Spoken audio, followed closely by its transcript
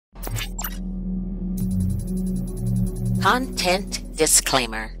Content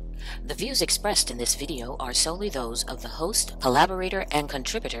disclaimer. The views expressed in this video are solely those of the host, collaborator, and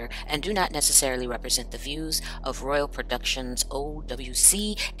contributor and do not necessarily represent the views of Royal Productions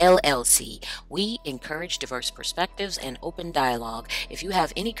OWC LLC. We encourage diverse perspectives and open dialogue. If you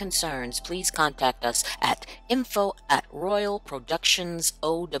have any concerns, please contact us at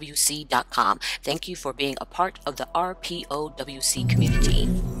info@royalproductionsowc.com. Thank you for being a part of the RPOWC community.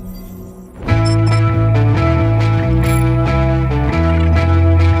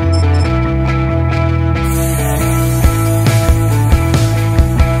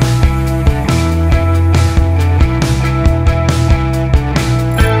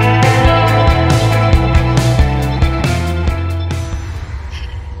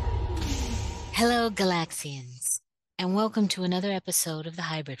 Hello, Galaxians, and welcome to another episode of the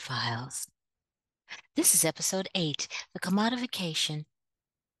Hybrid Files. This is episode 8, the Commodification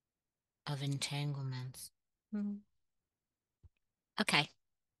of Entanglements. Okay,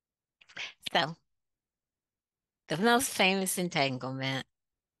 so the most famous entanglement,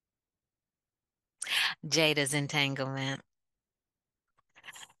 Jada's entanglement.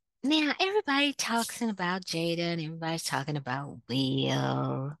 Now, everybody talks about Jada and everybody's talking about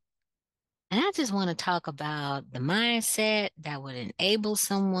Will. And I just want to talk about the mindset that would enable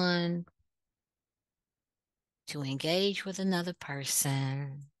someone to engage with another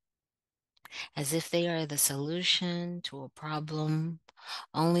person as if they are the solution to a problem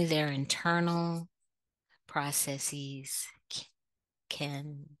only their internal processes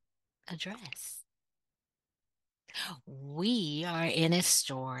can address. We are in a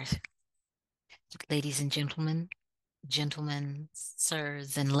store, ladies and gentlemen,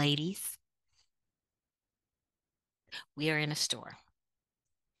 sirs, and ladies. We are in a store.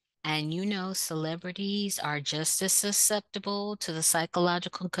 And you know, celebrities are just as susceptible to the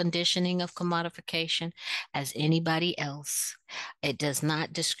psychological conditioning of commodification as anybody else. It does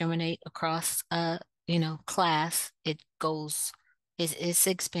not discriminate across, class. It goes, it's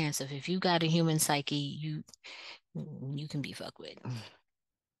expansive. If you got a human psyche, you can be fucked with,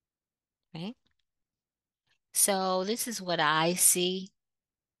 right? So this is what I see,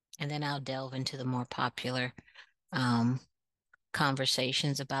 and then I'll delve into the more popular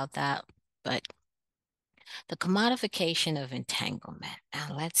conversations about that. But the commodification of entanglement.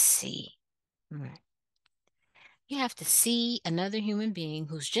 Now let's see. You have to see another human being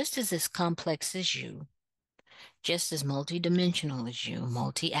who's just as complex as you, just as multidimensional as you,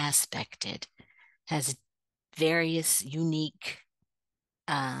 multi-aspected, has various unique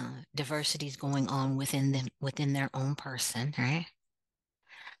diversities going on within them, within their own person, right?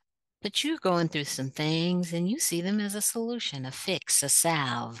 But you're going through some things and you see them as a solution, a fix, a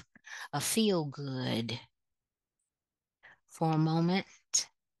salve, a feel good for a moment,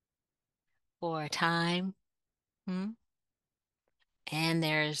 for a time. And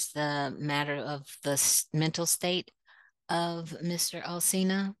there's the matter of the mental state of Mr.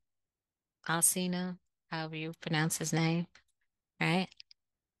 Alcina, however you pronounce his name, right?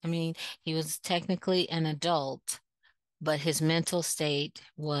 I mean, he was technically an adult, but his mental state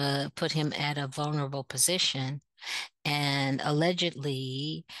put him at a vulnerable position. And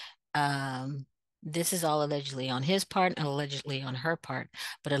allegedly, this is all allegedly on his part and allegedly on her part,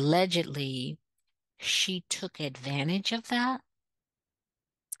 but allegedly she took advantage of that.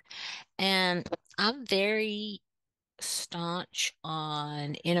 And I'm very staunch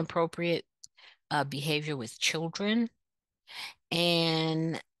on inappropriate behavior with children.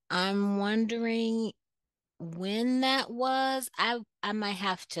 And I'm wondering when that was. I might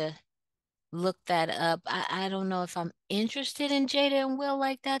have to look that up. I don't know if I'm interested in Jada and Will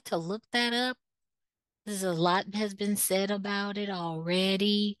like that to look that up. There's a lot has been said about it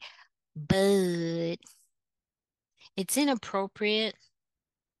already, but it's inappropriate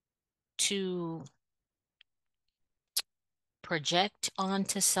to project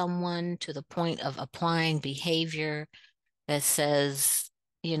onto someone to the point of applying behavior that says,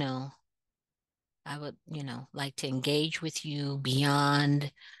 I would, like to engage with you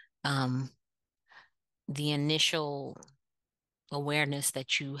beyond the initial awareness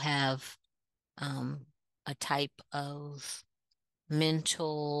that you have a type of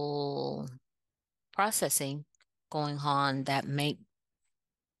mental processing going on that may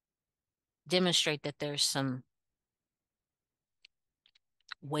demonstrate that there's some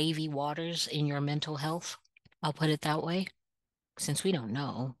wavy waters in your mental health. I'll put it that way, since we don't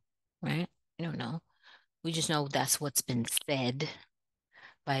know, right? We don't know. We just know that's what's been said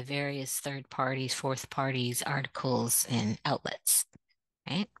by various third parties, fourth parties, articles, and outlets,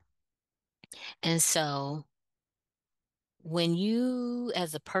 right? And so when you,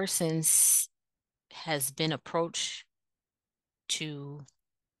 as a person, has been approached to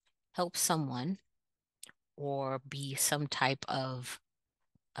help someone or be some type of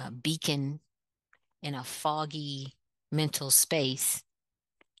beacon in a foggy mental space,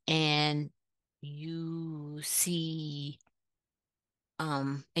 and you see,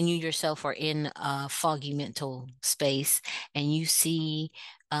 and you yourself are in a foggy mental space, and you see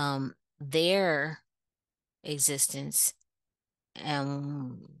their existence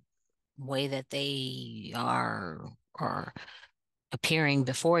and way that they are appearing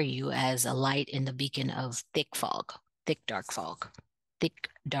before you as a light in the beacon of thick fog, thick dark fog, thick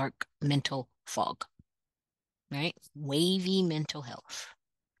dark mental fog, right? Wavy mental health,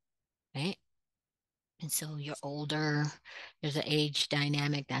 right? And so you're older, there's an age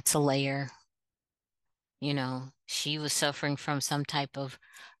dynamic, that's a layer. She was suffering from some type of,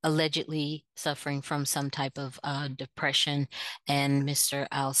 allegedly suffering from some type of depression, and Mr.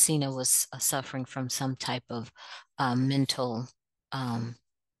 Alcina was suffering from some type of mental, um,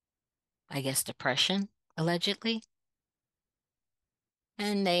 I guess, depression, allegedly.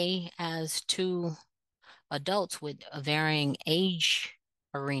 And they, as two adults with varying age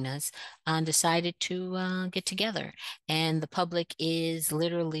arenas, decided to get together. And the public is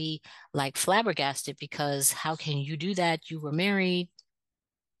literally like flabbergasted because how can you do that? You were married.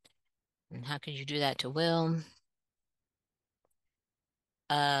 And how could you do that to Will?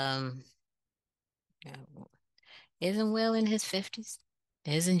 Um, yeah, isn't Will in his 50s?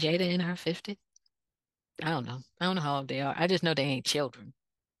 Isn't Jada in her 50s? I don't know. I don't know how old they are. I just know they ain't children.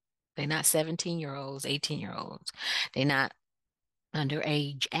 They're not 17-year-olds, 18-year-olds. They're not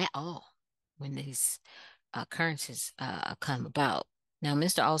underage at all when these occurrences come about. Now,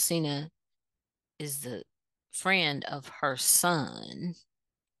 Mr. Alcina is the friend of her son,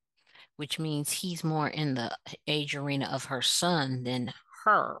 which means he's more in the age arena of her son than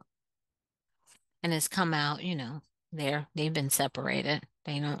her. And it's come out, they've been separated.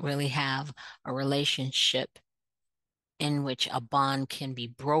 They don't really have a relationship in which a bond can be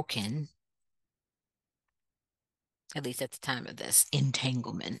broken, at least at the time of this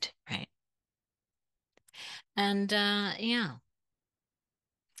entanglement, right? And yeah,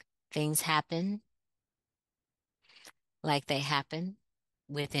 things happen like they happen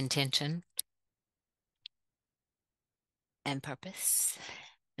with intention and purpose.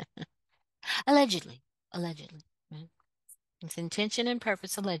 Allegedly, allegedly, right? It's intention and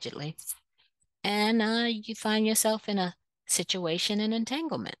purpose, allegedly. And you find yourself in a situation in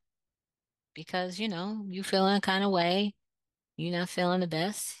entanglement because, you feeling a kind of way, you not feeling the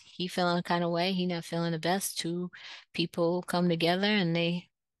best. He feeling a kind of way, he not feeling the best. Two people come together and they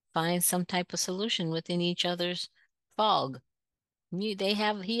find some type of solution within each other's fog. He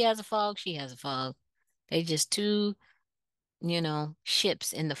has a fog, she has a fog. They just two,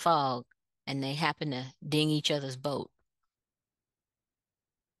 ships in the fog, and they happen to ding each other's boat.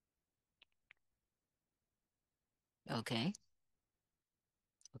 Okay.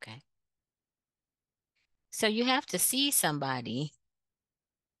 Okay. So you have to see somebody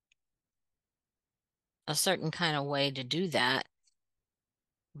a certain kind of way to do that,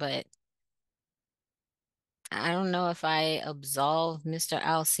 but I don't know if I absolve Mr.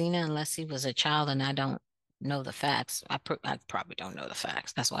 Alcina unless he was a child and I don't know the facts. I probably don't know the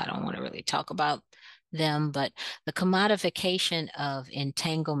facts. That's why I don't want to really talk about them. But the commodification of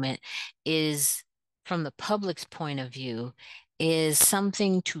entanglement is, from the public's point of view, is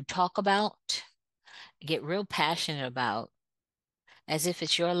something to talk about, get real passionate about, as if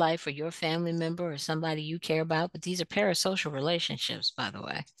it's your life or your family member or somebody you care about. But these are parasocial relationships, by the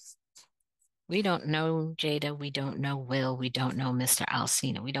way. We don't know Jada. We don't know Will. We don't know Mr.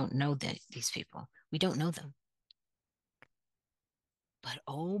 Alcina. We don't know these people. We don't know them. But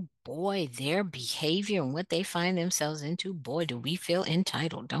oh boy, their behavior and what they find themselves into, boy, do we feel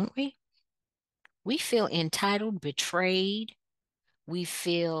entitled, don't we? We feel entitled, betrayed. We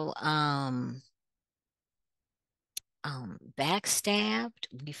feel backstabbed.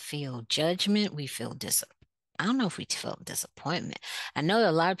 We feel judgment. We feel I don't know if we feel disappointment. I know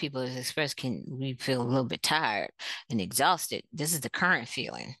a lot of people have expressed, can we feel a little bit tired and exhausted. This is the current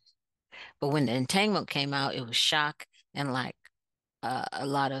feeling. But when the entanglement came out, it was shock and like a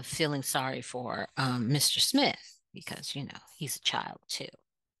lot of feeling sorry for Mr. Smith because, he's a child too,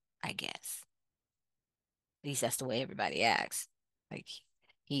 I guess. At least that's the way everybody acts. Like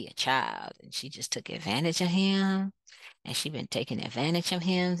he a child and she just took advantage of him, and she been taking advantage of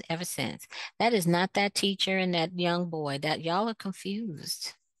him ever since. That is not that teacher and that young boy. That y'all are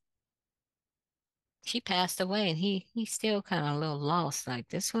confused. She passed away and he's still kind of a little lost. Like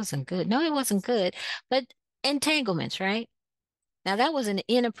this wasn't good. No, it wasn't good. But entanglements, right? Now that was an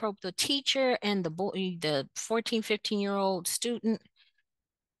inappropriate, the teacher and the 14, 15-year-old student,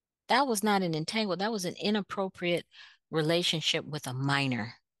 that was not an entangle. That was an inappropriate relationship with a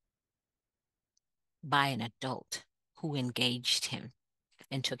minor by an adult who engaged him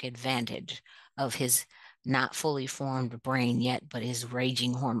and took advantage of his not fully formed brain yet, but his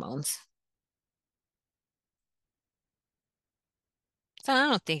raging hormones. So I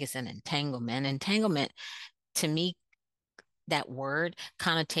don't think it's an entanglement. Entanglement, to me, that word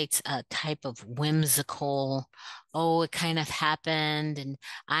connotates a type of whimsical, oh, it kind of happened, and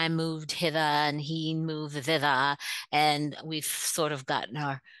I moved hither and he moved thither, and we've sort of gotten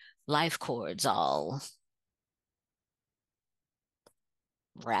our life cords all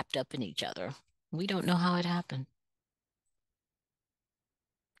wrapped up in each other. We don't know how it happened.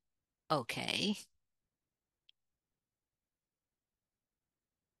 Okay.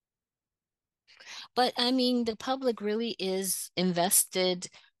 But I mean, the public really is invested,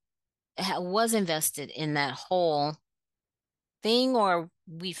 was invested in that whole thing, or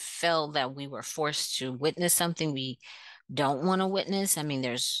we felt that we were forced to witness something we don't want to witness. I mean,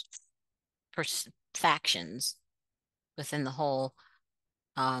 there's factions within the whole,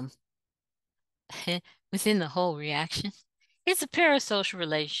 um, within the whole reaction. It's a parasocial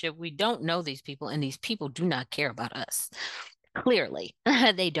relationship. We don't know these people, and these people do not care about us. Clearly,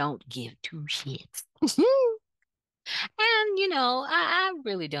 they don't give two shits. And, I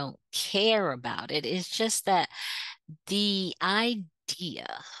really don't care about it. It's just that the idea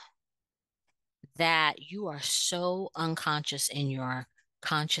that you are so unconscious in your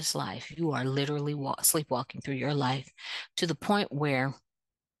conscious life, you are literally sleepwalking through your life to the point where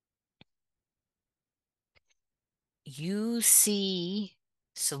you see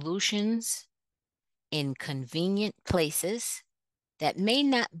solutions in convenient places that may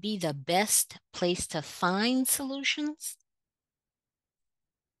not be the best place to find solutions,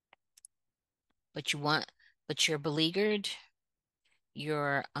 but but you're beleaguered,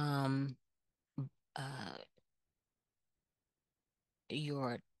 you're uh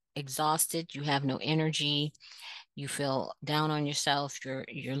you're exhausted, you have no energy, you feel down on yourself, your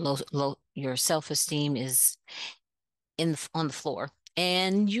low your self-esteem is on the floor.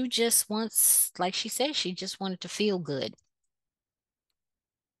 And you just want, like she said, she just wanted to feel good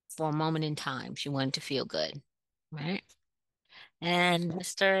for a moment in time. She wanted to feel good, right? And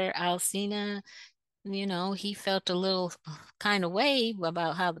Mr. Alcina, he felt a little kind of way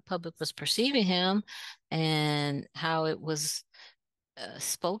about how the public was perceiving him and how it was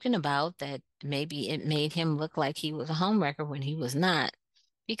spoken about, that maybe it made him look like he was a homewrecker when he was not,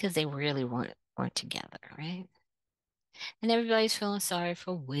 because they really weren't together, right? And everybody's feeling sorry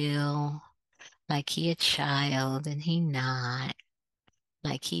for Will, like he a child and he not,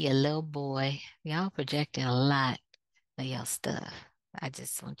 like he a little boy. Y'all projecting a lot of y'all stuff. I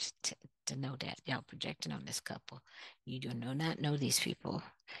just want you to know that y'all projecting on this couple. You do not know these people,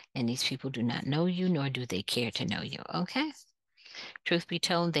 and these people do not know you, nor do they care to know you. Okay? Truth be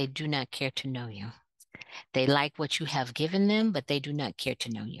told, they do not care to know you. They like what you have given them, but they do not care to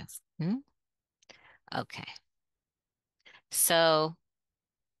know you. Hmm? Okay. So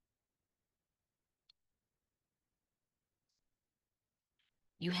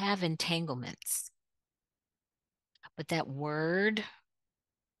you have entanglements, but that word,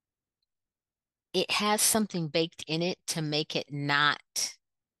 it has something baked in it to make it not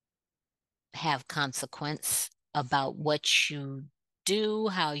have consequence about what you do,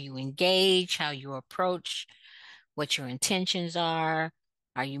 how you engage, how you approach, what your intentions are.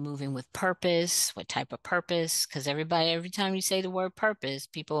 Are you moving with purpose? What type of purpose? Because every time you say the word purpose,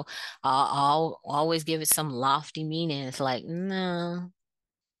 people all always give it some lofty meaning. It's like, no,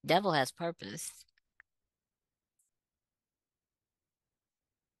 devil has purpose.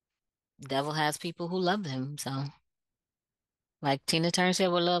 Devil has people who love him. So, like Tina Turner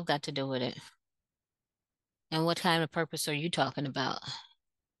said, what love got to do with it? And what kind of purpose are you talking about?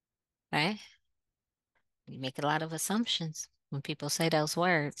 Right? You make a lot of assumptions when people say those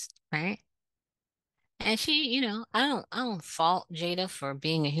words, right? And she, I don't fault Jada for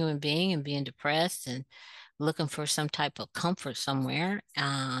being a human being and being depressed and looking for some type of comfort somewhere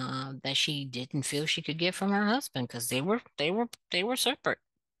that she didn't feel she could get from her husband, because they were separate.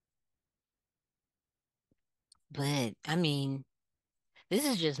 But I mean, this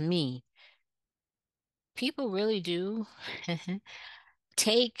is just me. People really do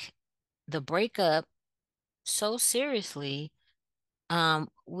take the breakup so seriously,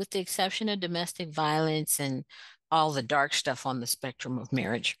 with the exception of domestic violence and all the dark stuff on the spectrum of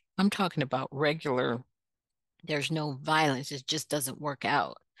marriage. I'm talking about regular, there's no violence, it just doesn't work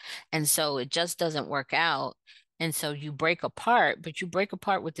out. And so it just doesn't work out. And so you break apart, but you break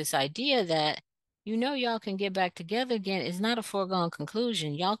apart with this idea that y'all can get back together again. It's not a foregone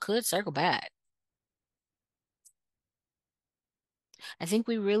conclusion. Y'all could circle back. I think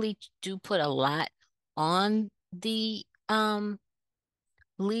we really do put a lot on the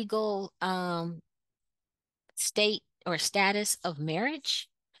legal state or status of marriage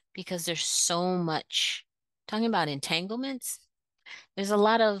because there's so much talking about entanglements. There's a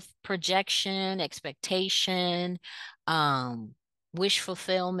lot of projection, expectation, um, wish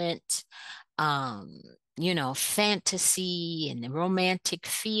fulfillment, um, fantasy and romantic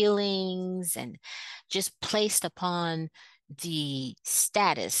feelings, and just placed upon the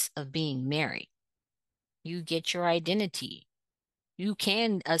status of being married. You get your identity. You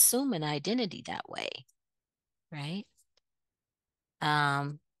can assume an identity that way, right?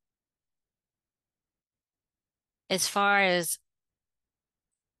 Um, as far as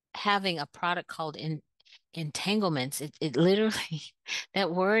having a product called entanglements, it literally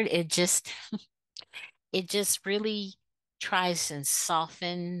that word it just really tries and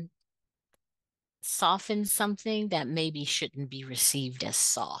soften something that maybe shouldn't be received as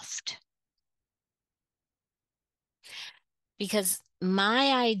soft. Because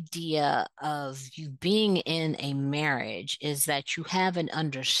my idea of you being in a marriage is that you have an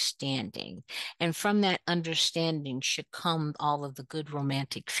understanding. And from that understanding should come all of the good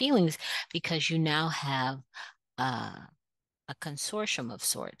romantic feelings because you now have uh, a consortium of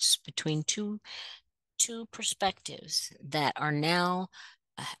sorts between two perspectives that are now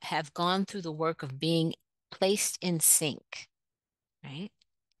have gone through the work of being placed in sync, right?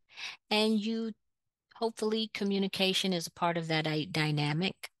 And you hopefully communication is a part of that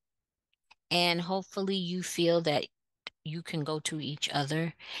dynamic. And hopefully you feel that you can go to each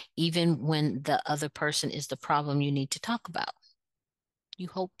other even when the other person is the problem you need to talk about. You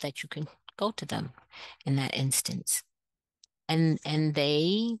hope that you can go to them in that instance. And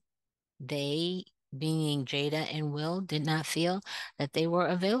they being Jada and Will did not feel that they were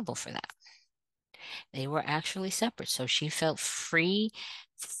available for that. They were actually separate. So she felt free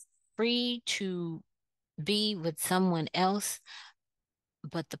to be with someone else,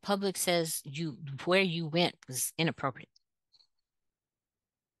 but the public says where you went was inappropriate.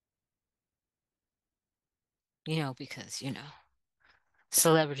 Because,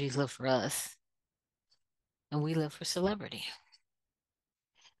 celebrities live for us and we live for celebrity.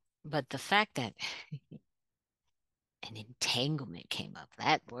 But the fact that an entanglement came up,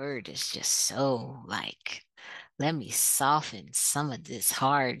 that word is just so like, let me soften some of this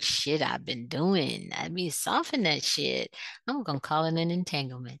hard shit I've been doing. Let me soften that shit. I'm gonna call it an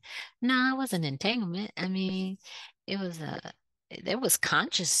entanglement. No, it wasn't an entanglement. I mean, it was there was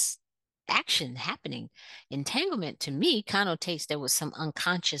conscious action happening. Entanglement to me connotates there was some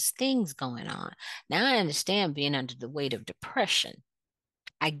unconscious things going on. Now I understand being under the weight of depression.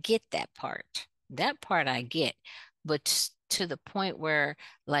 I get that part. That part I get. But to the point where,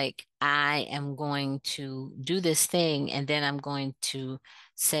 like, I am going to do this thing and then I'm going to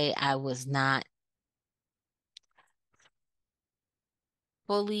say I was not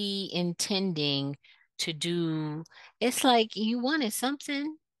fully intending to do, it's like you wanted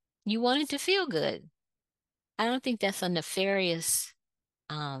something, you wanted to feel good. I don't think that's a nefarious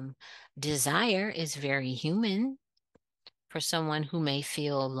um desire. It's very human for someone who may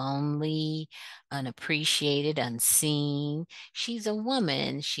feel lonely, unappreciated, unseen. She's a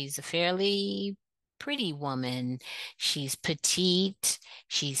woman. She's a fairly pretty woman. She's petite.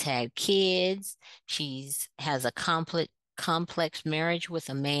 She's had kids. She's has a complex marriage with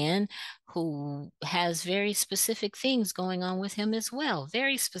a man who has very specific things going on with him as well.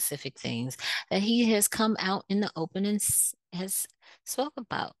 Very specific things that he has come out in the open and has spoke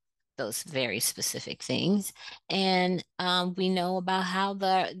about those very specific things. And we know about how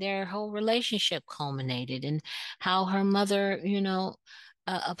their whole relationship culminated and how her mother,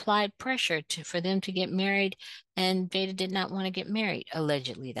 applied pressure for them to get married, and Jada did not want to get married.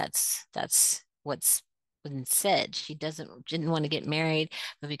 Allegedly, that's what's been said. She didn't want to get married,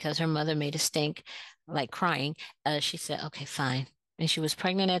 but because her mother made a stink, like crying, she said, "Okay, fine." And she was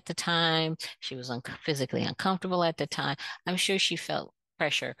pregnant at the time. She was physically uncomfortable at the time. I'm sure she felt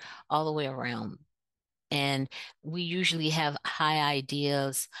pressure all the way around. And we usually have high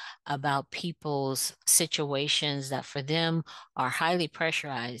ideas about people's situations that for them are highly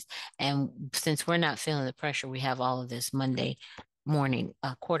pressurized. And since we're not feeling the pressure, we have all of this Monday morning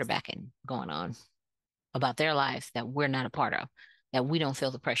quarterbacking going on about their life that we're not a part of, that we don't feel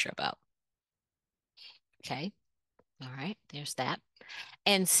the pressure about. Okay. All right. There's that.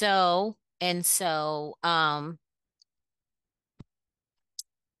 And so,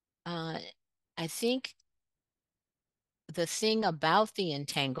 I think the thing about the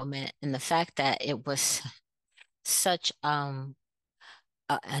entanglement and the fact that it was such an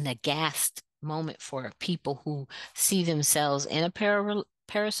aghast moment for people who see themselves in a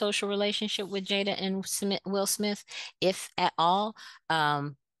parasocial relationship with Jada and Will Smith, if at all,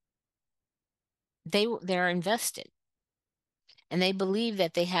 they're invested and they believe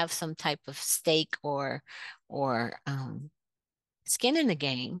that they have some type of stake or skin in the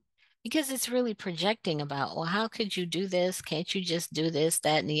game because it's really projecting about, well, how could you do this? Can't you just do this,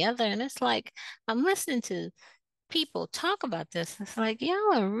 that, and the other? And it's like I'm listening to people talk about this. It's like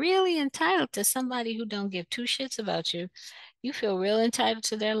y'all are really entitled to somebody who don't give two shits about you. You feel real entitled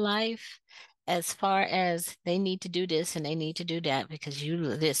to their life as far as they need to do this and they need to do that because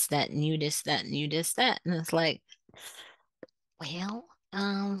you this, that, and you this, that, and you this, that. And it's like, well,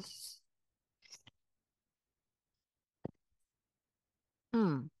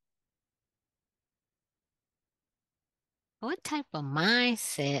 hmm, what type of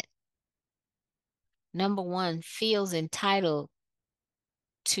mindset, number one, feels entitled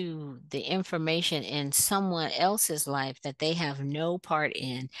to the information in someone else's life that they have no part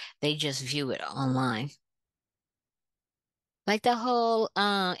in? They just view it online. Like the whole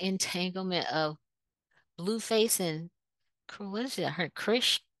entanglement of Blueface and what is it? Her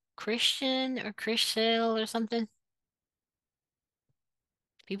Christian or Chriselle or something.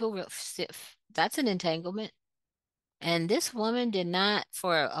 People were that's an entanglement. And this woman did not,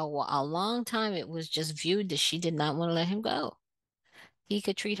 for a long time, it was just viewed that she did not want to let him go. He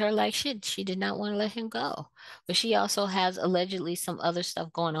could treat her like shit. She did not want to let him go. But she also has allegedly some other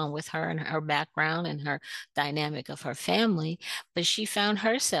stuff going on with her and her background and her dynamic of her family. But she found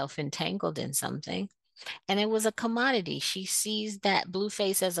herself entangled in something. And it was a commodity. She sees that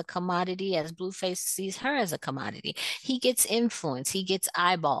Blueface as a commodity, as Blueface sees her as a commodity. He gets influence, he gets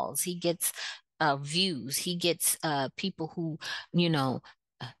eyeballs, he gets views, he gets people who, you know,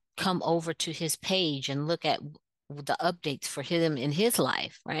 come over to his page and look at the updates for him in his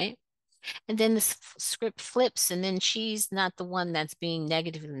life, right? And then the script flips, and then she's not the one that's being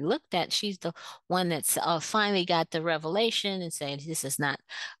negatively looked at. She's the one that's finally got the revelation and saying, "This is not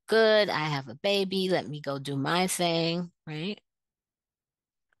good. I have a baby. Let me go do my thing," right?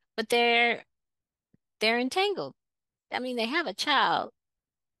 But they're entangled. I mean, they have a child.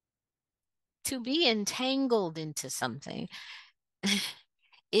 To be entangled into something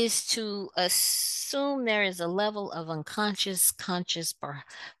is to assume there is a level of unconscious, conscious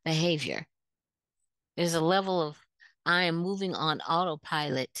behavior. There's a level of I am moving on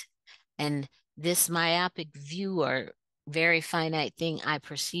autopilot, and this myopic view or very finite thing I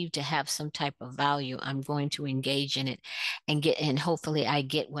perceive to have some type of value. I'm going to engage in it and hopefully I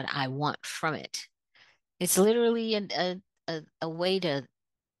get what I want from it. It's literally a way to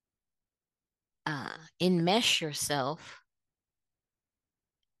enmesh yourself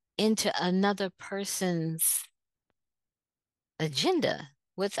into another person's agenda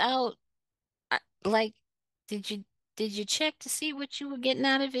without like, did you did you check to see what you were getting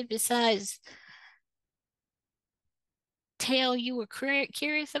out of it besides tale you were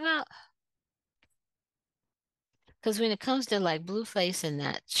curious about? Because when it comes to like Blueface and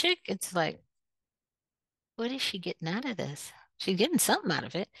that chick, it's like, what is she getting out of this? She's getting something out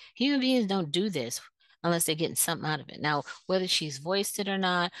of it. Human beings don't do this unless they're getting something out of it. Now, whether she's voiced it or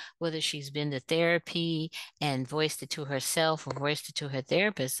not, whether she's been to therapy and voiced it to herself or voiced it to her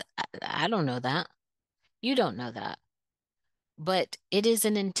therapist, I don't know that. You don't know that. But it is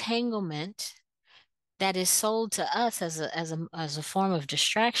an entanglement that is sold to us as a form of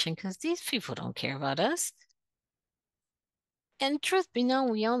distraction because these people don't care about us. And truth be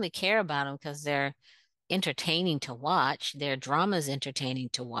known, we only care about them because they're entertaining to watch. Their drama's entertaining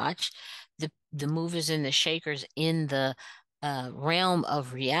to watch. The movers and the shakers in the realm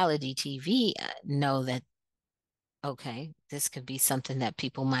of reality TV know that okay, this could be something that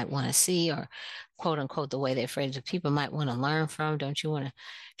people might want to see, or quote unquote, the way they phrase it, people might want to learn from. Don't you want to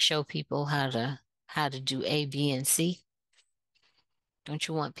show people how to do A, B, and C? Don't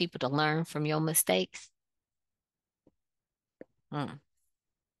you want people to learn from your mistakes? Hmm.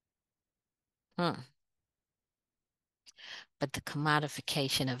 Hmm. But the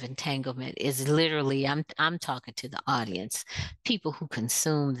commodification of entanglement is literally, I'm talking to the audience, people who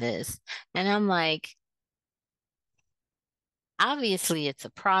consume this. And I'm like, obviously it's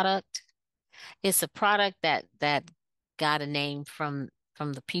a product. It's a product that got a name from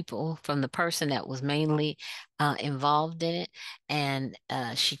the people, from the person that was mainly involved in it. And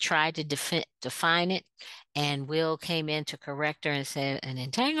she tried to define it. And Will came in to correct her and said, an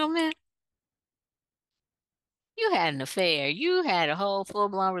entanglement? You had an affair. You had a whole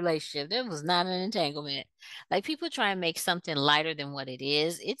full-blown relationship. That was not an entanglement. Like people try and make something lighter than what it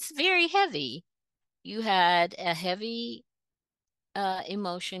is. It's very heavy. You had a heavy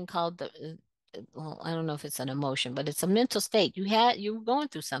emotion called well, I don't know if it's an emotion, but it's a mental state. You were going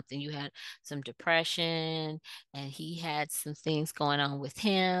through something. You had some depression, and he had some things going on with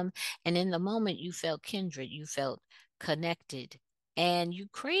him. And in the moment, you felt kindred, you felt connected, and you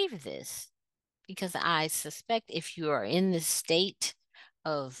craved this because I suspect if you are in this state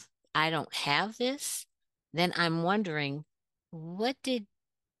of I don't have this, then I'm wondering what did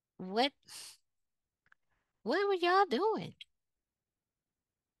what what were y'all doing?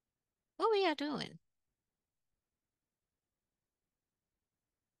 What were y'all doing?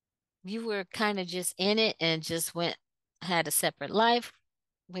 You were kind of just in it and just went had a separate life,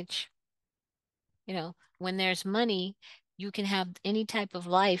 which, when there's money, you can have any type of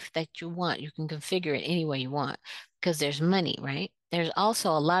life that you want. You can configure it any way you want because there's money, right? There's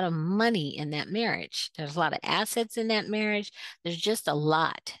also a lot of money in that marriage. There's a lot of assets in that marriage. There's just a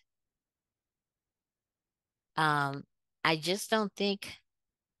lot. Um, I just don't think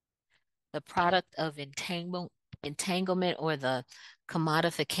the product of entanglement or the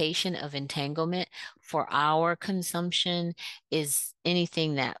commodification of entanglement for our consumption is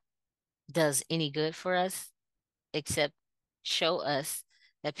anything that does any good for us except show us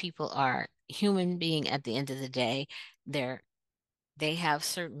that people are human being at the end of the day. They're they have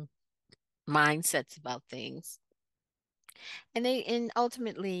certain mindsets about things. And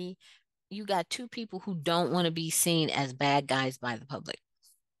ultimately you got two people who don't want to be seen as bad guys by the public.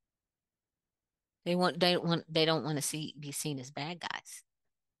 They don't want to be seen as bad guys,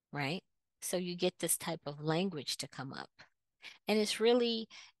 right? So you get this type of language to come up. And it's really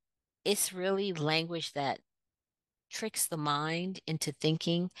language that tricks the mind into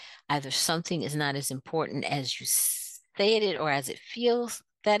thinking either something is not as important as you say it or as it feels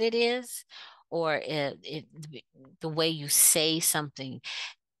that it is, or the way you say something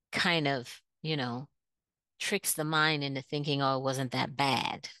kind of, tricks the mind into thinking, oh, it wasn't that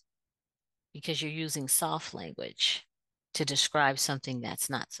bad because you're using soft language to describe something that's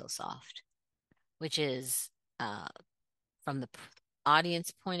not so soft, which is uh, from the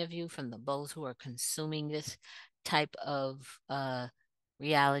audience point of view, from those who are consuming this type of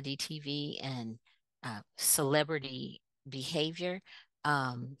reality TV and celebrity behavior,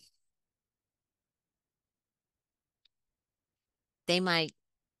 um, they might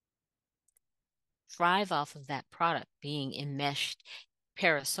thrive off of that product being enmeshed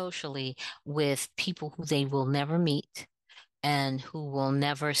parasocially with people who they will never meet and who will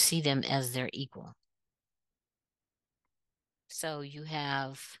never see them as their equal. So you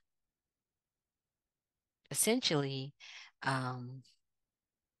have essentially, um,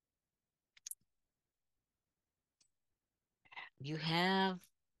 you have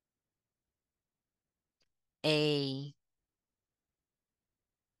a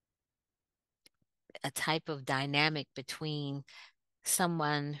a type of dynamic between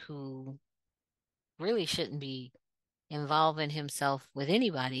someone who really shouldn't be involving himself with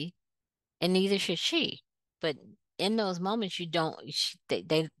anybody, and neither should she. But in those moments, you don't,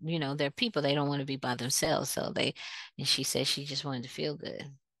 they're people, they don't want to be by themselves. And she said she just wanted to feel good.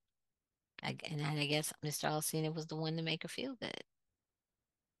 And I guess Mr. Alcina was the one to make her feel good,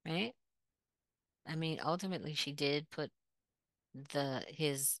 right? I mean, ultimately, she did put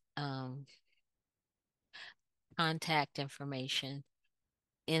his contact information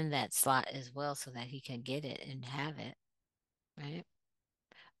in that slot as well so that he can get it and have it, right?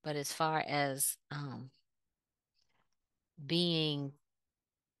 But as far as being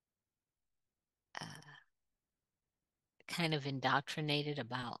uh, kind of indoctrinated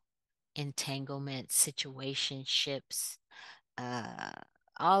about entanglement, situationships, uh,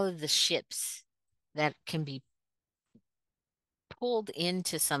 all of the ships that can be pulled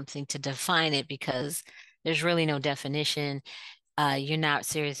into something to define it because there's really no definition. You're not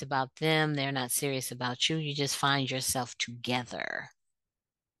serious about them, they're not serious about you. You just find yourself together.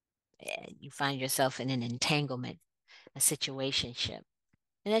 You find yourself in an entanglement, a situationship,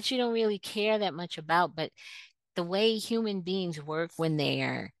 and that you don't really care that much about. But the way human beings work when they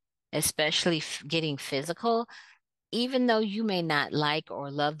are especially getting physical, even though you may not like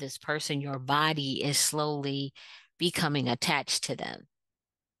or love this person, your body is slowly becoming attached to them.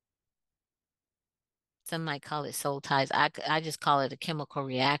 Some might call it soul ties. I just call it a chemical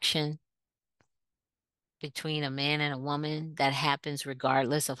reaction between a man and a woman that happens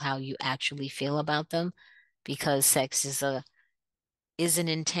regardless of how you actually feel about them, because sex is an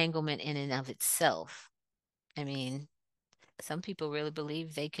entanglement in and of itself. I mean, some people really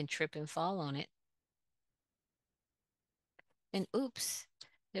believe they can trip and fall on it. And oops,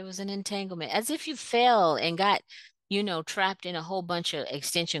 there was an entanglement. As if you fell and got, trapped in a whole bunch of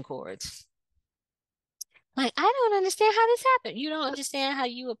extension cords. Like, I don't understand how this happened. You don't understand how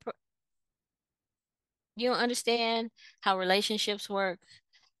you don't understand how relationships work,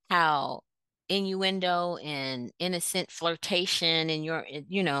 how innuendo and innocent flirtation and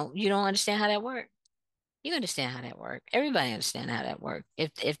you don't understand how that works. You understand how that works. Everybody understand how that works.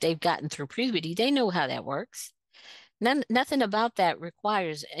 If they've gotten through puberty, they know how that works. Nothing about that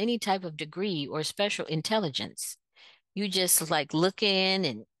requires any type of degree or special intelligence. You just like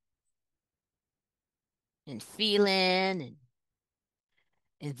looking and feeling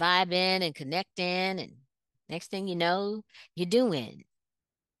and vibing and connecting, and next thing you know, you're doing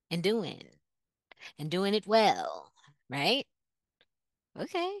and doing and doing it well, right?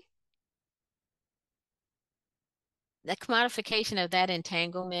 Okay. The commodification of that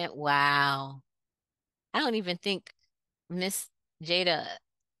entanglement, wow. I don't even think Miss Jada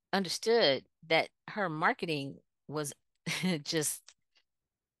understood that her marketing was just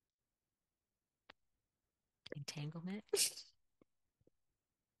entanglement.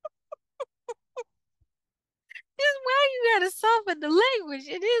 Just why you gotta soften the language?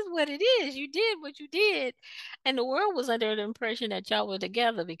 It is what it is. You did what you did. And the world was under the impression that y'all were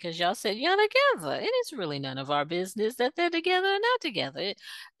together because y'all said y'all together. And it's really none of our business that they're together or not together.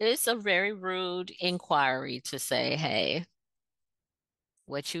 It's a very rude inquiry to say, hey,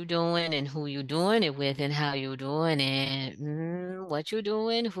 what you doing and who you doing it with and how you doing it. What you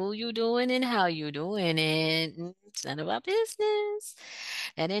doing, who you doing and how you doing it. It's none of our business.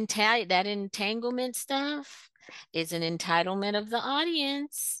 That entanglement stuff is an entitlement of the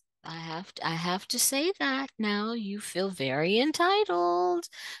audience. I have to say that now. You feel very entitled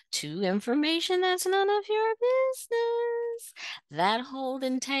to information that's none of your business. That whole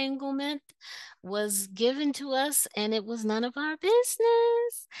entanglement was given to us and it was none of our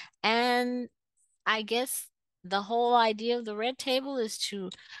business. And I guess the whole idea of the red table is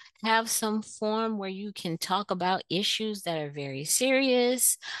to have some form where you can talk about issues that are very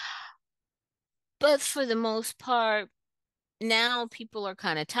serious. But for the most part, now people are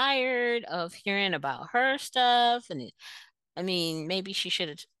kind of tired of hearing about her stuff. I mean, maybe she should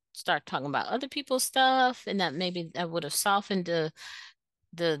have start talking about other people's stuff, and that maybe that would have softened the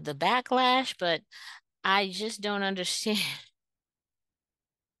backlash. But I just don't understand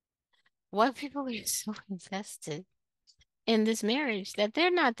why people are so invested in this marriage that they're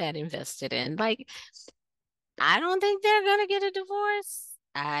not that invested in. Like, I don't think they're gonna get a divorce.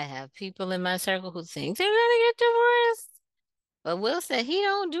 I have people in my circle who think they're gonna get divorced. But Will said he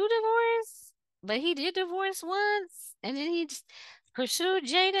don't do divorce, but he did divorce once, and then he just pursued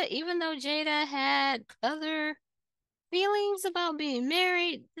Jada, even though Jada had other feelings about being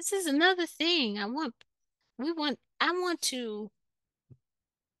married. This is another thing I want to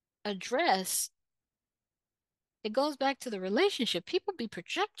address. It goes back to the relationship. People be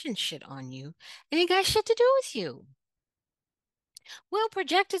projecting shit on you, and it got shit to do with you. Will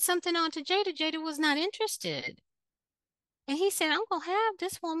projected something onto Jada. Jada was not interested. And he said, I'm gonna have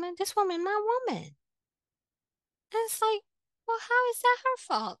this woman, my woman. And it's like, well, how is that her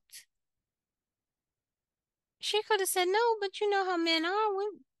fault? She could have said no, but you know how men are.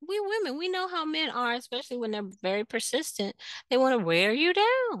 We women, we know how men are, especially when they're very persistent. They want to wear you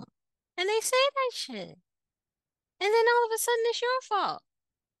down. And they say that shit. And then all of a sudden it's your fault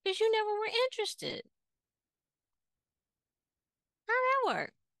because you never were interested. How that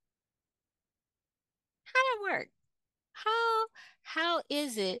work? How that work? How how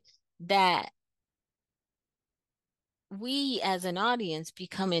is it that we as an audience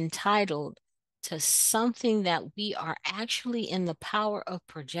become entitled to something that we are actually in the power of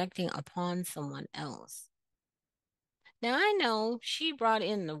projecting upon someone else? Now I know she brought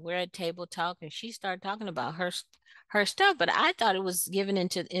in the red table talk and she started talking about her stuff, but I thought it was given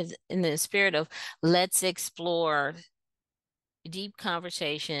in the spirit of let's explore deep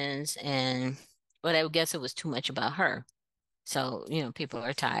conversations and but I would guess it was too much about her. So, people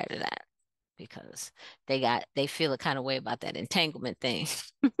are tired of that because they feel a kind of way about that entanglement thing.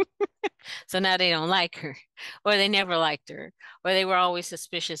 So now they don't like her, or they never liked her, or they were always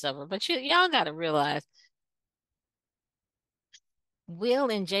suspicious of her. But y'all got to realize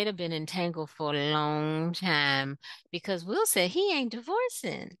Will and Jada been entangled for a long time because Will said he ain't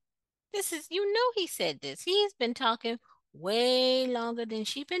divorcing. He said this. He's been talking way longer than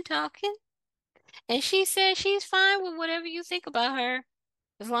she been talking. And she said she's fine with whatever you think about her.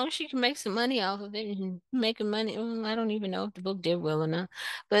 As long as she can make some money off of it and making money, I don't even know if the book did well or not.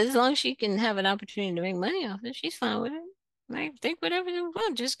 But as long as she can have an opportunity to make money off it, she's fine with it. Like, think whatever you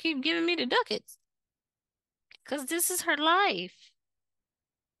want. Just keep giving me the ducats. Because this is her life.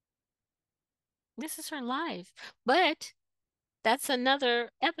 This is her life. But that's another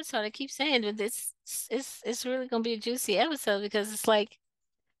episode. I keep saying that this is it's really gonna be a juicy episode because it's like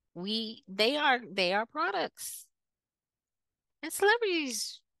they are products. And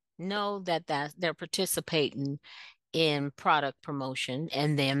celebrities know that they're participating in product promotion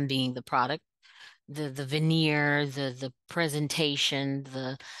and them being the product, the veneer, the presentation,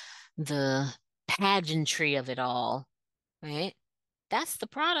 the pageantry of it all, right? That's the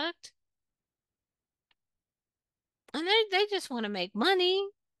product. And they just want to make money,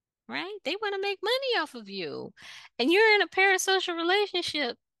 right? They want to make money off of you. And you're in a parasocial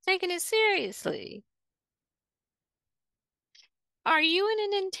relationship, taking it seriously. Are you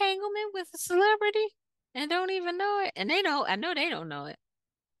in an entanglement with a celebrity and don't even know it? And they don't, I know they don't know it.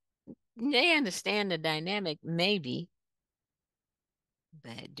 They understand the dynamic, maybe,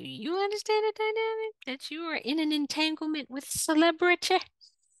 but do you understand the dynamic that you are in an entanglement with celebrity?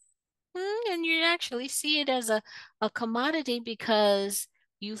 And you actually see it as a commodity because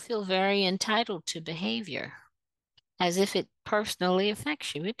you feel very entitled to behavior, as if it personally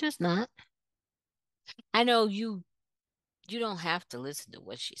affects you. It does not. I know you don't have to listen to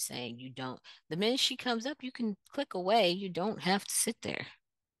what she's saying. You don't. The minute she comes up, you can click away. You don't have to sit there.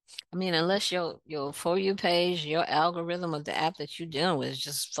 I mean, unless your For You page, your algorithm of the app that you're dealing with is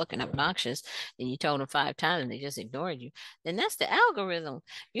just fucking obnoxious, and you told them 5 times and they just ignored you, then that's the algorithm.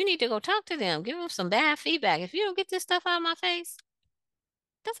 You need to go talk to them, give them some bad feedback. If you don't get this stuff out of my face,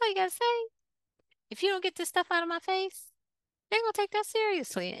 that's all you gotta say. If you don't get this stuff out of my face, they're gonna take that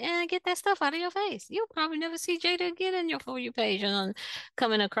seriously and get that stuff out of your face. You'll probably never see Jada again in your For You page on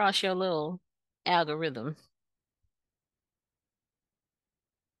coming across your little algorithm.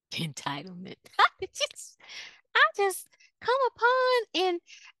 Entitlement. I just come upon and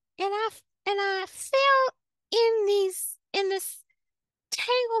I fell in this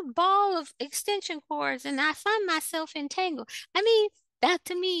tangled ball of extension cords and I find myself entangled. I mean, that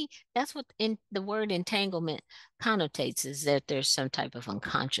to me, that's what in the word entanglement connotates is that there's some type of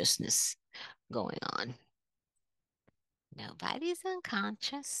unconsciousness going on. Nobody's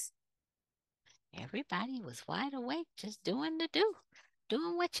unconscious. Everybody was wide awake, just doing the do,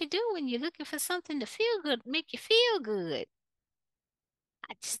 doing what you do when you're looking for something to feel good, make you feel good.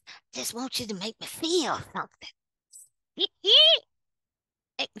 I just want you to make me feel something. Make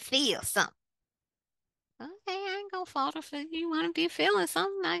me feel something. Okay, I ain't gonna fault her for you want to be feeling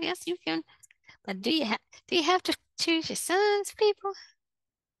something. I guess you can, but do you have to choose your sons, people?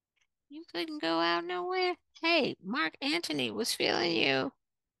 You couldn't go out nowhere. Hey, Mark Antony was feeling you.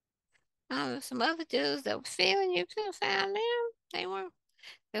 Some other dudes that were feeling you could have found them. They were.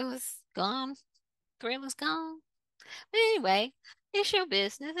 It was gone. Thrill is gone. But anyway, it's your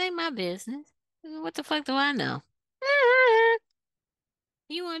business. Ain't my business. What the fuck do I know?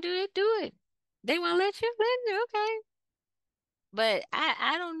 You want to do it? Do it. They want to let you? Let you. Okay. But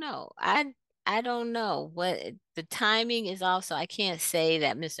I don't know. I don't know what the timing is also. I can't say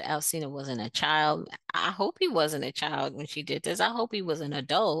that Mr. Alcina wasn't a child. I hope he wasn't a child when she did this. I hope he was an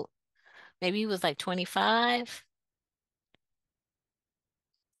adult. Maybe he was like 25,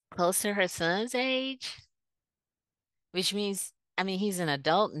 close to her son's age, which means, I mean, he's an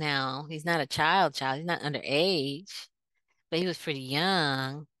adult now. He's not a child. He's not underage, but he was pretty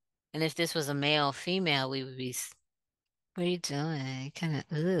young. And if this was a male, female, we would be, what are you doing? Kind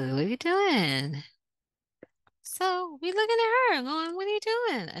of, ooh, what are you doing? So we looking at her going, what are you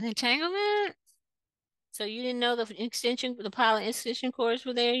doing? An entanglement? So you didn't know the pilot extension cords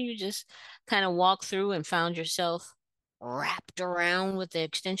were there? You just kind of walked through and found yourself wrapped around with the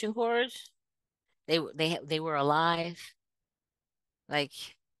extension cords? They were alive. Like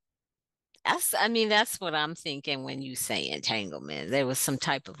I mean, that's what I'm thinking when you say entanglement. There was some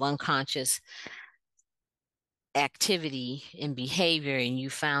type of unconscious activity and behavior, and you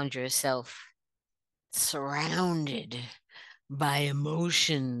found yourself surrounded by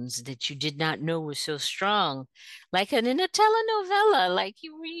emotions that you did not know were so strong, like in a telenovela. Like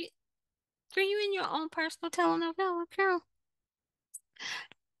were you in your own personal telenovela, girl?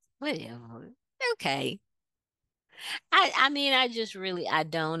 Whatever. Okay. I mean, I just really I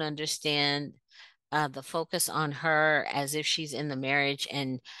don't understand the focus on her as if she's in the marriage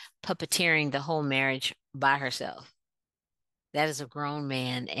and puppeteering the whole marriage by herself. That is a grown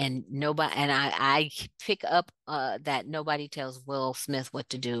man, and nobody. And I pick up that nobody tells Will Smith what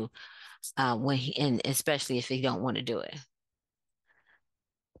to do when he and especially if he don't want to do it.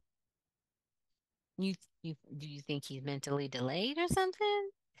 You you do you think he's mentally delayed or something?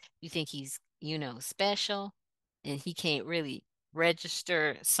 You think he's, special and he can't really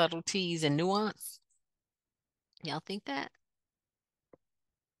register subtleties and nuance? Y'all think that?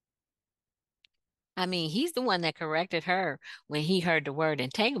 I mean, he's the one that corrected her when he heard the word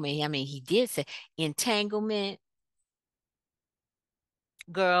entanglement. I mean, he did say entanglement.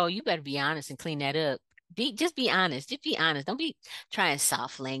 Girl, you better be honest and clean that up. Just be honest. Just be honest. Don't be trying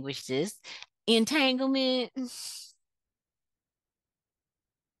soft language this. Entanglement.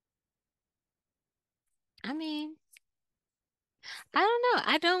 I mean, I don't know.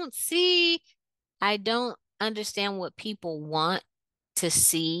 I don't understand what people want to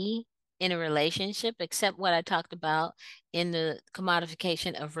see in a relationship, except what I talked about in the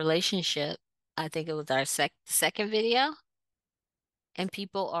commodification of relationship. I think it was our second video, and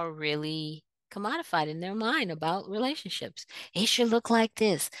people are really commodified in their mind about relationships. It should look like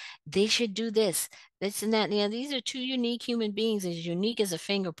this. They should do this and that. And the other. These are two unique human beings, as unique as a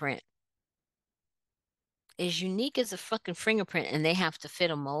fingerprint. As unique as a fucking fingerprint, and they have to fit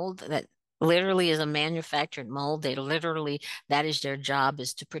a mold that literally is a manufactured mold. They literally, that is their job,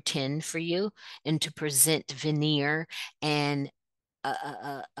 is to pretend for you and to present veneer and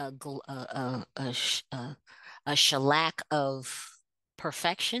a shellac of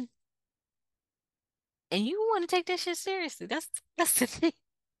perfection. And you want to take that shit seriously. That's the thing.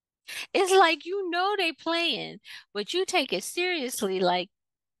 It's like they playing, but you take it seriously. Like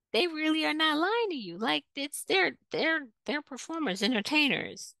they really are not lying to you. Like it's they're performers,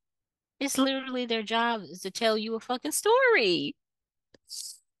 entertainers. It's literally their job is to tell you a fucking story.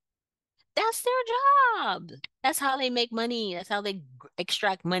 That's their job. That's how they make money. That's how they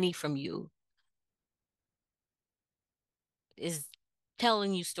extract money from you, is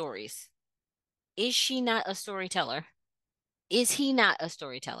telling you stories. Is she not a storyteller? Is he not a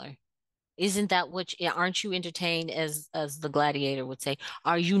storyteller? Isn't that what aren't you entertained, as the gladiator would say?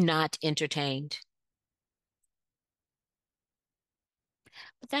 Are you not entertained?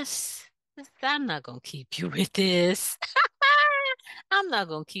 But I'm not gonna keep you with this. I'm not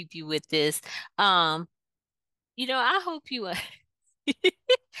gonna keep you with this. Um, I hope you I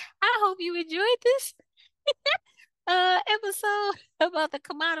hope you enjoyed this episode about the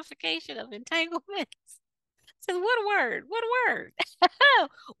commodification of entanglements. So what a word. What a word.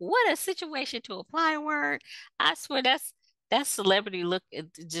 What a situation to apply a word. I swear that's celebrity look at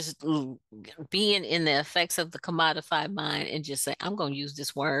just being in the effects of the commodified mind and just say, I'm gonna use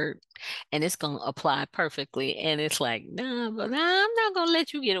this word and it's gonna apply perfectly. And it's like, no, but I'm not gonna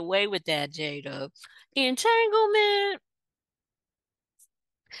let you get away with that, Jada. Entanglement.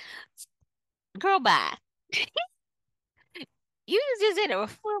 Girl, bye. You was just in a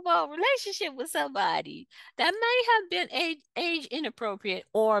football relationship with somebody that may have been age inappropriate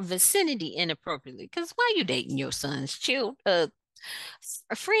or vicinity inappropriately. Because why you dating your son's friends?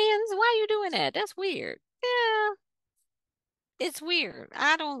 Why you doing that? That's weird. Yeah, it's weird.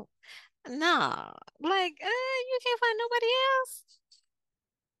 I don't. Nah, like you can't find nobody else.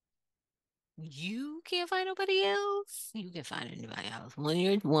 You can't find nobody else. You can find anybody else. One,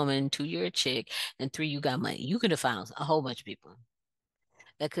 you're a woman. Two, you're a chick, and three, you got money. You could have found a whole bunch of people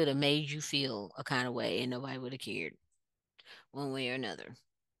that could have made you feel a kind of way, and nobody would have cared one way or another.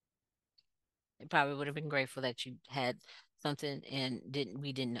 They probably would have been grateful that you had something and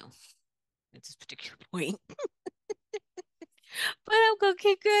we didn't know at this particular point. But I'm gonna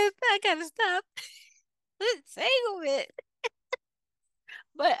keep going. I gotta stop saying it.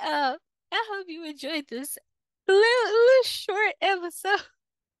 But I hope you enjoyed this little short episode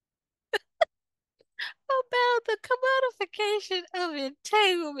about the commodification of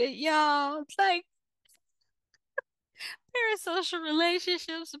entanglement, y'all. It's like parasocial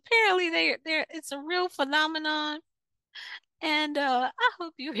relationships. Apparently, they're it's a real phenomenon. And I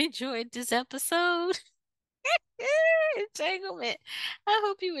hope you enjoyed this episode. Entanglement. I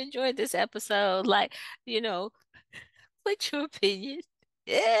hope you enjoyed this episode. Like, you know, put your opinion.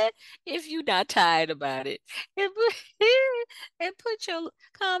 If you're not tired about it. And put, and put your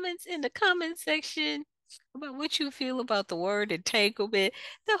comments in the comment section about what you feel about the word entanglement.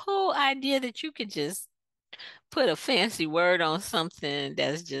 The whole idea that you could just put a fancy word on something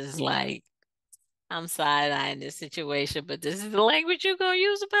that's just like, I'm side-eyeing this situation, but this is the language you're gonna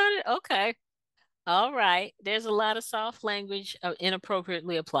use about it? Okay. All right. There's a lot of soft language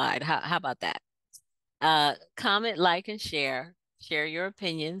inappropriately applied. How about that? Comment, like, and share. Share your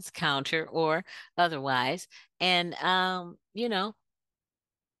opinions, counter or otherwise. And I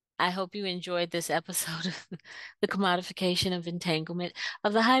hope you enjoyed this episode of the commodification of entanglement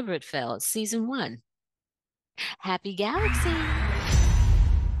of the hybrid fell, season 1. Happy galaxy.